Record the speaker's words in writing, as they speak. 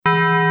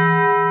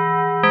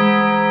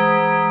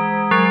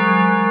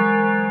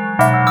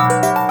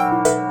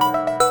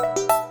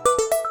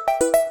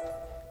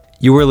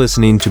You are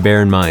listening to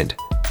Bear in Mind,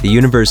 the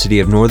University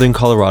of Northern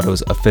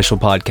Colorado's official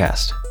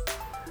podcast.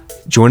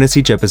 Join us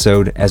each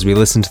episode as we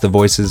listen to the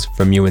voices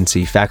from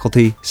UNC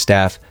faculty,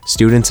 staff,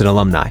 students, and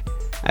alumni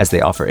as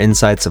they offer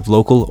insights of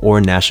local or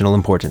national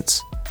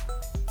importance.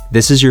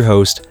 This is your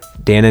host,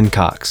 Danon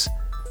Cox,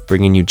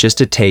 bringing you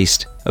just a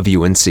taste of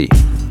UNC.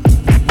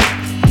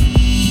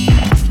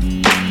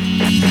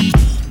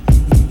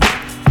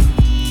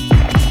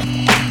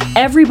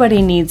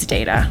 Everybody needs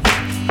data.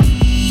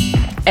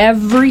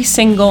 Every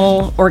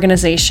single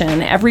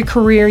organization, every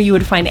career you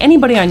would find,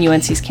 anybody on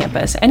UNC's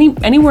campus,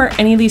 anywhere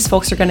any of these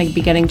folks are going to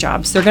be getting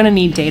jobs, they're going to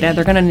need data,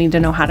 they're going to need to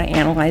know how to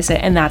analyze it,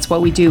 and that's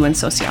what we do in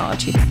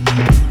sociology.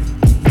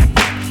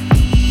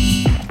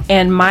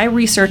 And my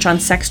research on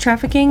sex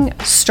trafficking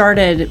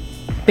started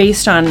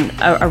based on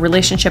a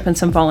relationship and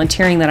some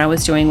volunteering that I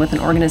was doing with an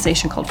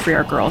organization called Free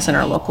Our Girls in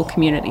our local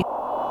community.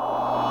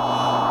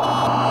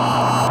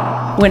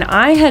 When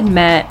I had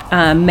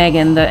met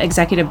Megan, the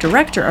executive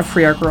director of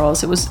Free Our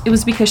Girls, it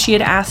was because she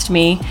had asked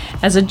me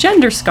as a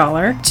gender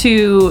scholar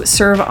to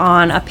serve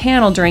on a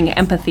panel during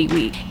Empathy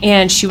Week.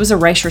 And she was a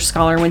Reicher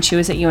scholar when she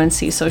was at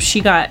UNC, so she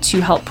got to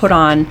help put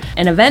on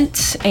an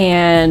event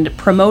and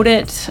promote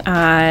it.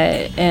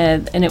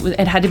 And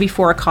it had to be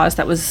for a cause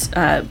that was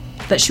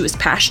that she was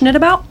passionate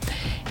about.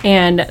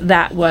 And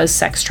that was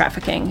sex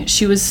trafficking.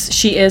 She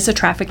is a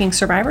trafficking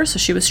survivor, so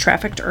she was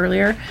trafficked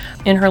earlier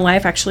in her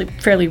life, actually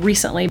fairly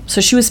recently. So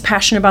she was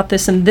passionate about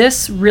this, and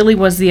this really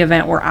was the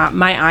event where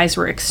my eyes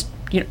were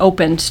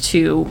opened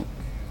to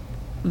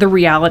the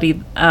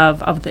reality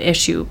of the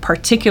issue,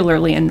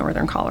 particularly in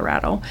Northern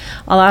Colorado.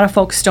 A lot of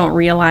folks don't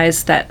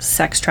realize that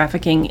sex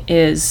trafficking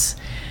is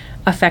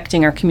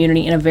affecting our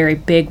community in a very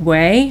big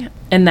way.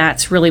 And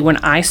that's really when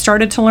I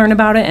started to learn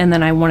about it, and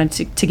then I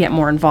wanted to get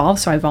more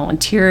involved. So I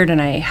volunteered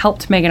and I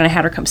helped Megan. I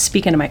had her come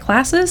speak into my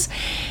classes.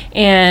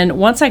 And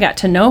once I got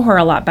to know her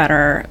a lot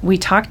better, we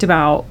talked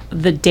about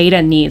the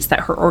data needs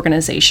that her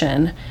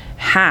organization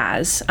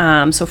has.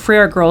 So Free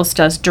Our Girls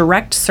does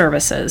direct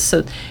services.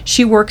 So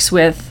she works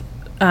with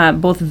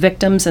both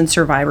victims and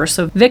survivors.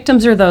 So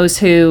victims are those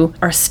who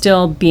are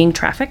still being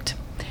trafficked,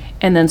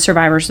 and then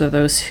survivors are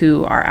those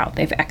who are out,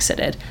 they've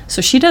exited.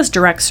 So she does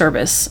direct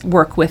service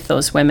work with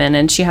those women,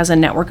 and she has a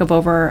network of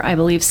over, I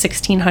believe,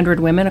 1,600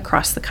 women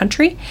across the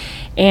country.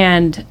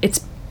 And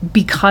it's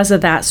because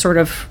of that sort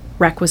of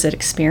requisite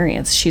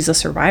experience. She's a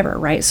survivor,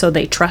 right? So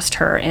they trust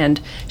her,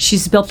 and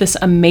she's built this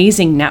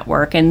amazing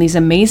network and these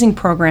amazing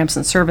programs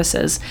and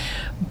services,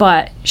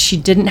 but she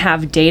didn't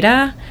have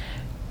data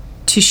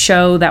to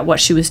show that what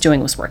she was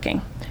doing was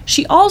working.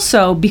 She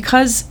also,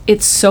 because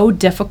it's so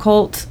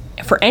difficult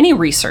for any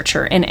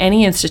researcher in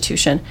any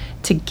institution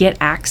to get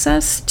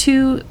access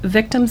to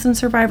victims and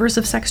survivors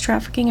of sex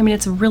trafficking. I mean,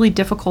 it's a really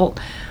difficult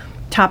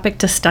topic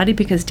to study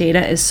because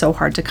data is so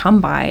hard to come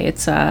by.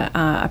 It's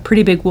a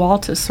pretty big wall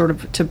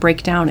to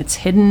break down. It's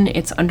hidden,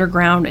 it's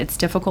underground, it's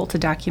difficult to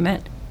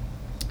document.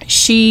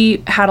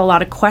 She had a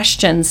lot of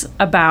questions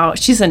about,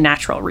 she's a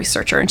natural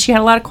researcher, and she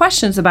had a lot of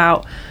questions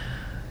about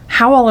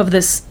how all of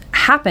this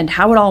happened,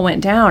 how it all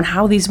went down,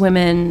 how these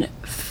women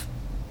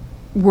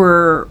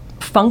were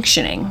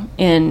functioning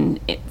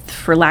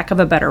for lack of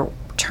a better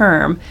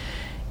term,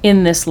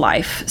 in this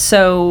life.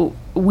 So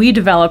we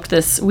developed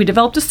a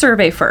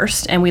survey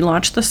first, and we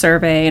launched the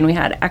survey, and we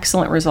had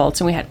excellent results,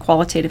 and we had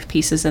qualitative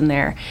pieces in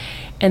there.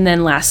 And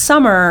then last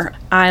summer,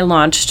 I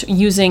launched,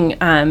 using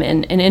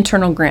an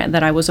internal grant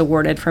that I was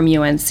awarded from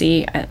UNC,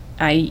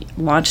 I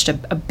launched a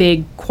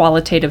big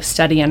qualitative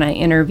study, and I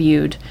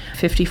interviewed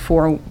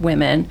 54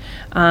 women.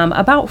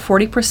 About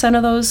 40%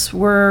 of those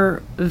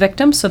were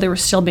victims, so they were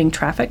still being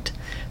trafficked.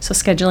 So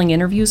scheduling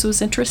interviews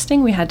was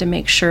interesting. We had to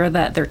make sure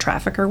that their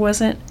trafficker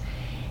wasn't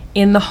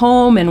in the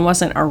home and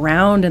wasn't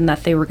around, and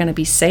that they were going to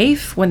be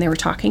safe when they were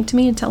talking to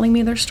me and telling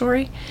me their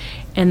story.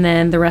 And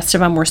then the rest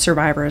of them were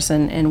survivors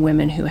and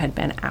women who had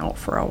been out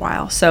for a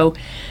while. So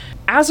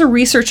as a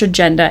research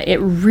agenda, it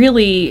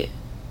really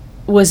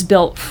was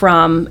built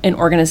from an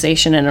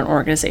organization and an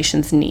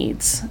organization's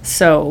needs.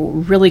 So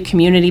really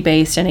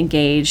community-based and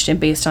engaged, and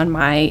based on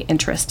my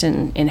interest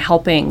in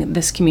helping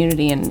this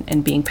community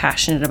and being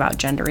passionate about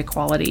gender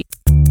equality.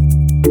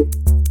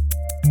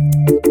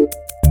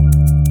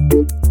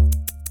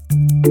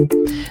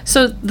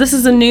 So this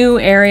is a new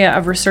area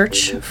of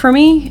research for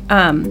me.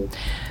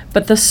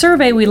 But the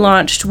survey we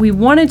launched, we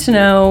wanted to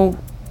know,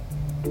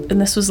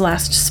 and this was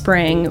last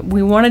spring,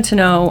 we wanted to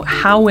know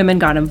how women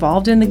got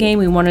involved in the game.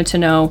 We wanted to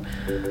know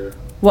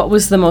what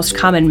was the most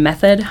common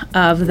method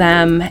of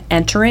them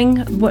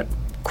entering what,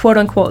 quote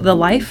unquote, the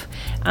life.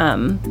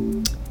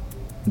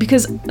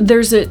 Because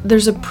there's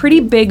a pretty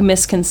big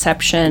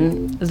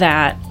misconception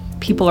that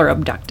people are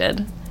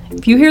abducted.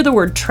 If you hear the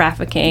word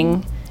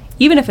trafficking,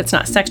 even if it's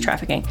not sex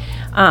trafficking,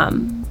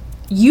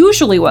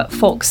 usually what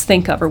folks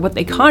think of, or what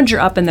they conjure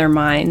up in their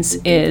minds,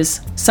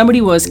 is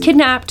somebody was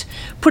kidnapped,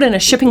 put in a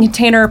shipping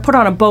container, put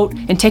on a boat,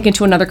 and taken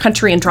to another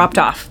country and dropped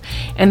off.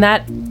 And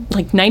that,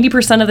 like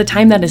 90% of the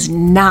time, that is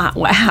not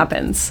what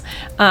happens.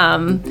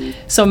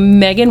 So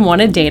Megan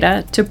wanted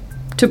data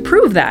to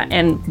prove that.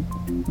 And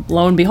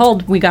lo and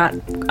behold, we got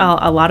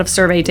a lot of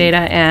survey data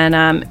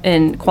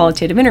and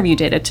qualitative interview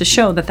data to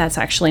show that that's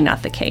actually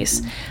not the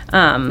case.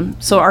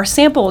 So our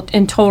sample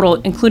in total,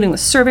 including the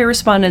survey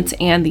respondents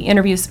and the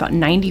interviews, is about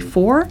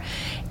 94.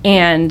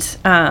 And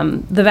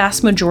the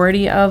vast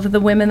majority of the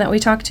women that we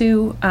talked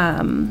to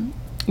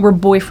were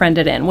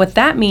boyfriended in. What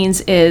that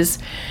means is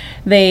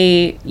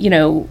they,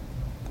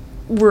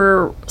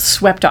 were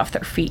swept off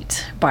their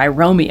feet by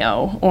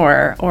Romeo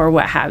or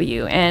what have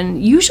you.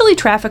 And usually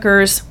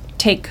traffickers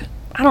take,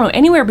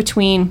 anywhere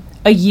between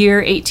a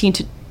year,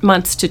 18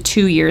 months to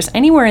 2 years,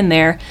 anywhere in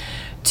there,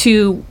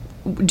 to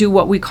do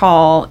what we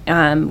call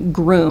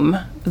groom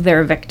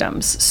their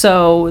victims.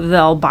 So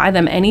they'll buy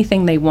them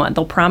anything they want.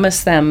 They'll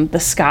promise them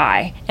the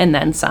sky and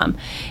then some.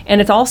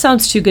 And it all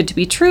sounds too good to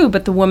be true,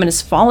 but the woman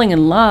is falling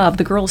in love.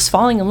 The girl is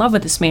falling in love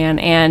with this man.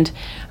 And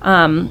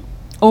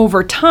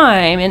over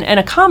time, and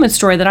a common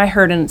story that I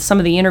heard in some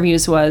of the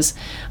interviews was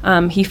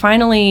he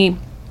finally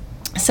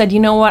said, you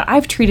know what,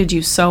 I've treated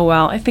you so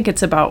well. I think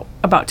it's about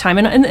time.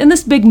 And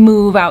this big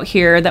move out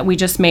here that we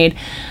just made,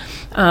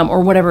 or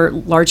whatever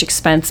large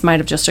expense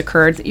might have just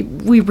occurred,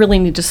 we really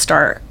need to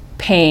start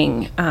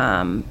paying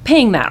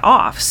that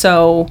off.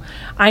 So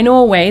I know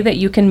a way that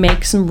you can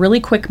make some really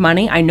quick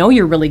money. I know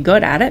you're really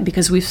good at it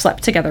because we've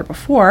slept together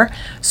before.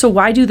 So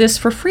why do this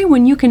for free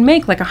when you can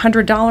make like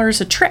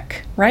 $100 a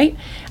trick, right?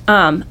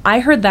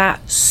 I heard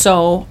that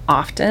so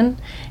often,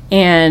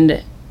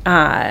 and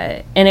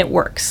it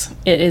works.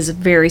 It is a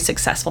very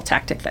successful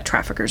tactic that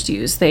traffickers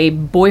use. They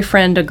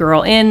boyfriend a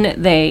girl in,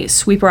 they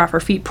sweep her off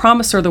her feet,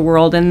 promise her the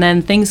world, and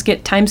then times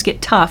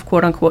get tough,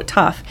 quote unquote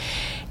tough.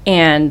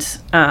 And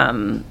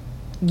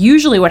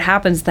usually what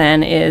happens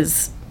then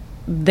is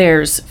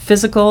there's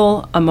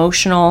physical,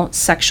 emotional,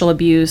 sexual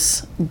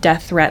abuse,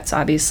 death threats,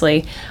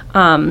 obviously,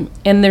 and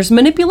there's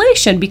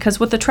manipulation, because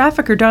what the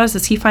trafficker does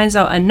is he finds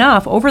out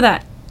enough over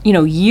that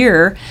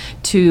year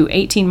to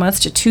 18 months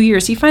to 2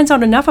 years, he finds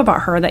out enough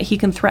about her that he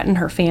can threaten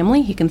her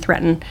family, he can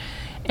threaten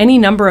any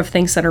number of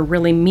things that are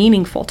really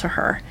meaningful to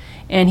her,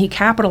 and he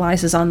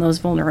capitalizes on those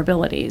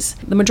vulnerabilities.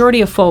 The majority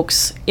of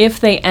folks, if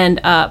they end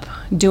up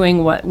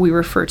doing what we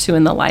refer to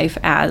in the life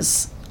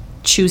as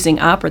choosing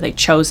up, or they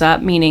chose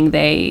up, meaning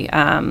they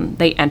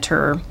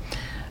enter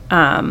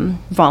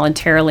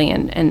voluntarily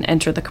and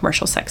enter the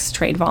commercial sex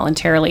trade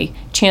voluntarily,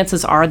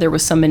 chances are there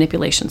was some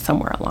manipulation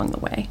somewhere along the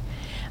way.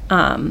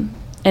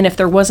 And if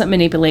there wasn't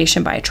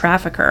manipulation by a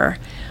trafficker,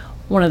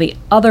 one of the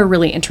other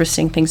really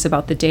interesting things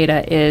about the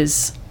data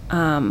is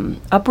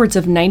upwards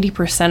of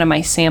 90% of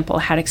my sample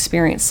had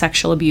experienced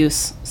sexual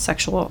abuse,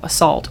 sexual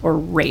assault, or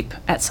rape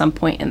at some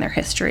point in their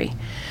history.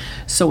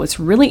 So what's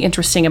really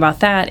interesting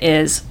about that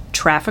is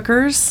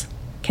traffickers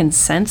can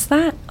sense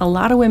that. A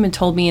lot of women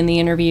told me in the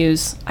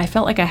interviews, I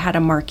felt like I had a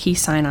marquee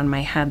sign on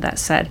my head that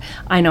said,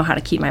 I know how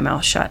to keep my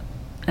mouth shut,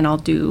 and I'll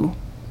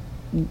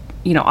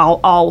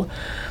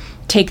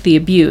take the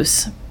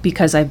abuse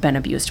because I've been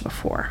abused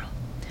before.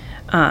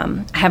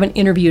 I haven't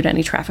interviewed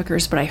any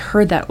traffickers, but I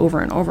heard that over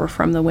and over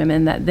from the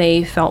women, that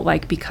they felt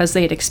like because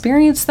they had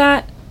experienced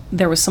that,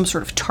 there was some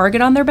sort of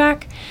target on their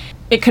back.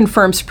 It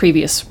confirms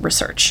previous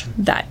research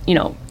that,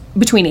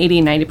 between 80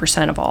 and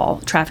 90% of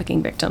all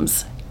trafficking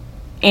victims,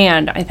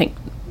 and I think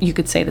you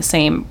could say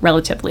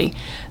relatively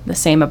the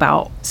same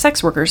about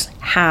sex workers,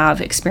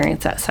 have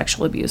experienced that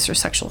sexual abuse or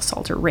sexual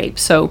assault or rape.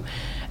 So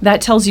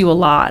that tells you a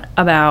lot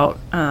about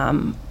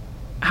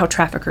how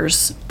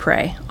traffickers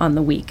prey on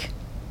the weak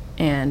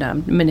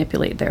and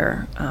manipulate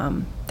their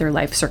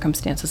life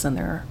circumstances and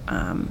their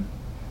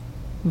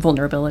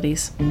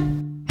vulnerabilities.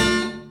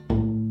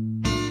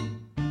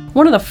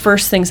 One of the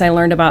first things I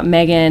learned about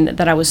Megan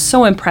that I was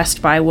so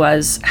impressed by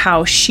was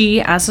how she,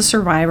 as a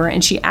survivor,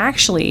 and she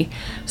actually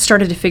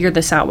started to figure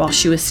this out while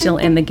she was still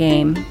in the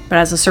game, but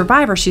as a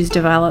survivor, she's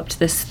developed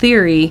this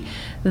theory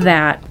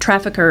that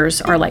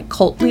traffickers are like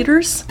cult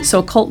leaders.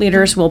 So cult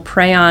leaders will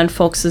prey on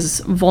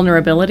folks'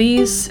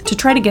 vulnerabilities to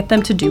try to get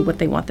them to do what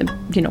they want them,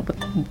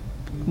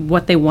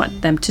 what they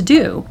want them to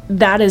do.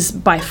 That is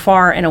by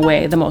far and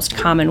away the most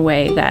common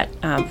way that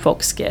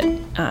folks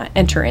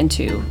enter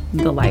into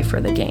the life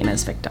or the game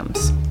as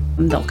victims.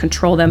 They'll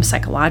control them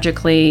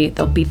psychologically,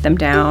 they'll beat them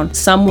down.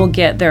 Some will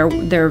get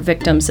their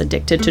victims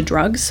addicted to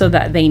drugs so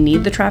that they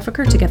need the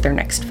trafficker to get their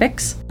next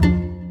fix.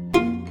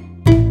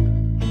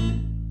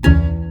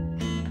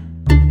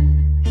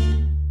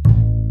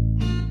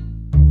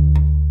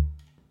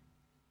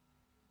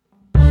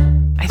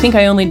 I think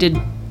I only did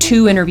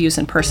 2 interviews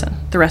in person.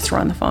 The rest were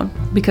on the phone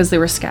because they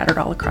were scattered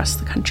all across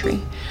the country.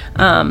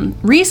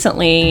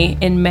 Recently,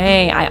 in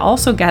May, I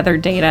also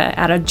gathered data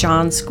at a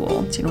John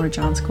School. Do you know what a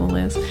John School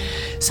is?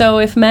 So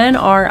if men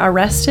are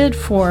arrested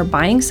for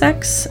buying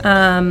sex,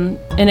 and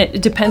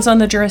it depends on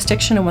the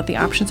jurisdiction and what the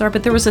options are,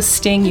 but there was a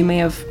sting, you may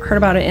have heard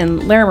about it,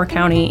 in Larimer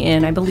County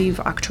in, I believe,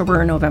 October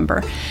or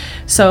November.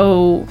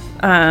 So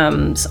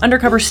it's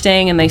undercover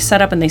sting, and they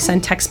set up and they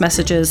send text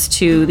messages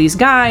to these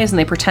guys, and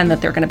they pretend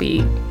that they're going to be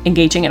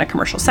engaging in a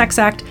commercial sex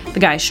act. The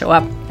guys show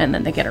up, and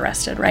then they get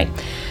arrested, right?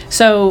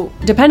 So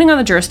depending on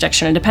the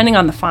jurisdiction and depending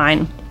on the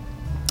fine,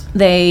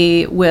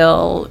 they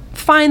will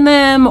find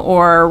them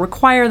or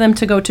require them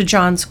to go to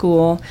John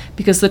School,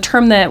 because the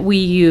term that we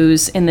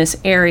use in this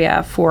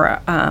area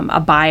for a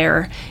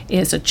buyer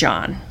is a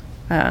John,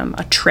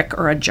 a trick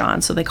or a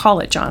John. So they call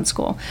it John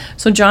School.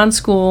 So John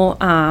School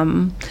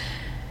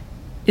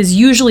is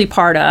usually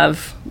part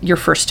of your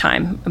first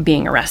time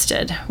being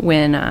arrested,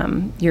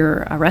 when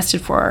you're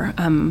arrested for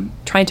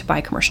trying to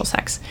buy commercial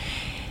sex.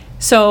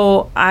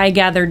 So I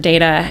gathered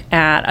data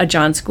at a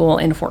John School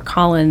in Fort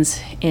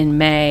Collins in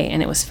May,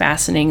 and it was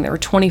fascinating. There were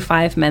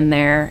 25 men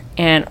there,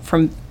 and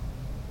from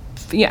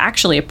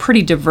actually a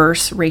pretty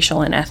diverse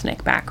racial and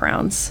ethnic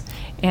backgrounds.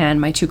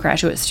 And my 2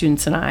 graduate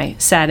students and I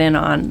sat in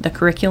on the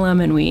curriculum,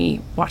 and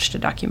we watched a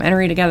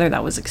documentary together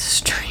that was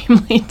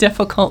extremely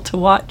difficult to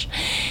watch.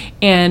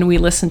 And we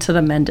listened to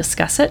the men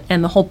discuss it.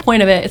 And the whole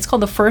point of it, it's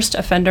called the First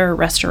Offender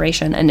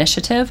Restoration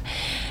Initiative,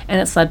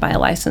 and it's led by a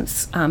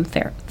licensed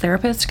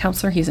therapist,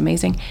 counselor. He's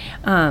amazing.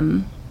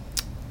 The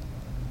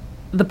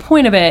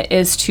point of it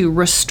is to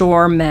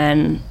restore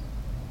men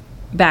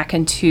back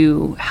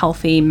into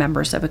healthy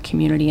members of a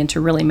community, and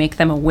to really make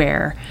them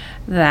aware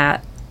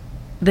that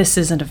this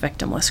isn't a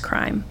victimless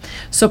crime.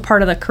 So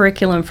part of the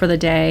curriculum for the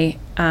day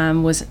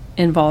was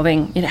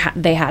involving,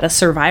 they had a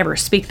survivor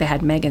speak. They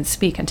had Megan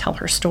speak and tell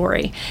her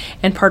story.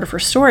 And part of her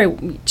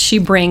story, she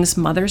brings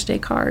Mother's Day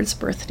cards,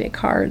 birthday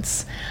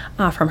cards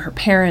from her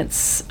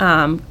parents,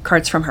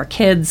 cards from her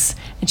kids,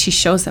 and she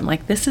shows them,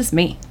 like, this is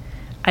me.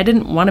 I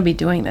didn't want to be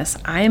doing this.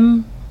 I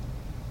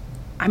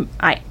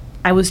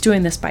was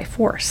doing this by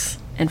force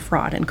and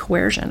fraud and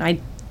coercion. I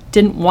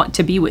didn't want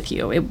to be with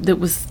you.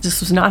 This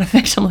was not a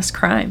victimless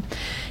crime.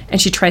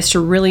 And she tries to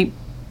really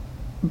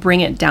bring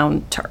it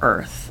down to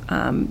earth,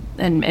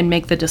 and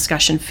make the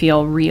discussion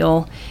feel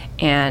real.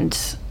 And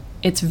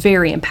it's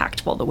very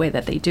impactful the way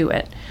that they do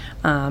it,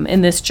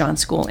 in this John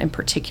School in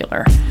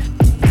particular.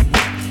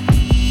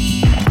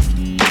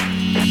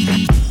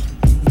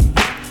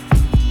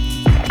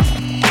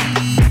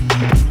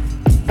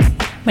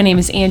 My name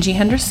is Angie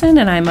Henderson,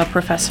 and I'm a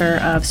professor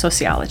of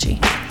sociology.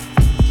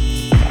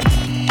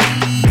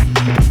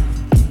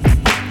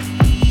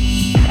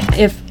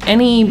 If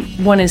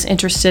anyone is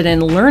interested in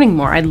learning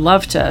more, I'd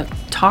love to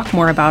talk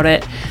more about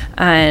it.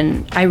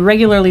 And I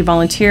regularly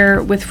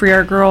volunteer with Free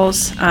Our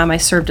Girls. I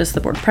served as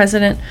the board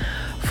president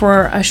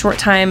for a short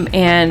time,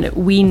 and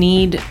we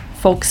need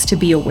folks to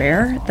be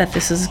aware that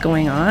this is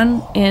going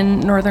on in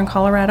Northern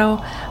Colorado,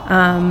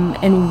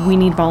 and we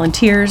need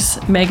volunteers.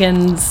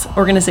 Megan's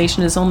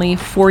organization is only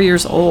 4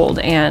 years old,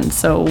 and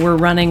so we're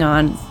running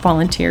on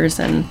volunteers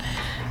and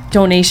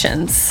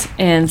donations.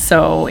 And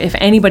so if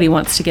anybody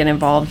wants to get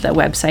involved, the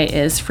website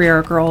is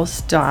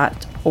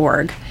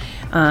freeourgirls.org,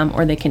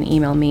 or they can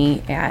email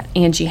me at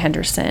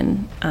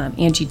Angie.Henderson,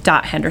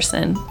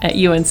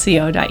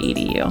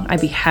 Angie.Henderson@unco.edu.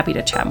 I'd be happy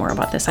to chat more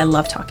about this. I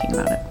love talking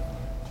about it.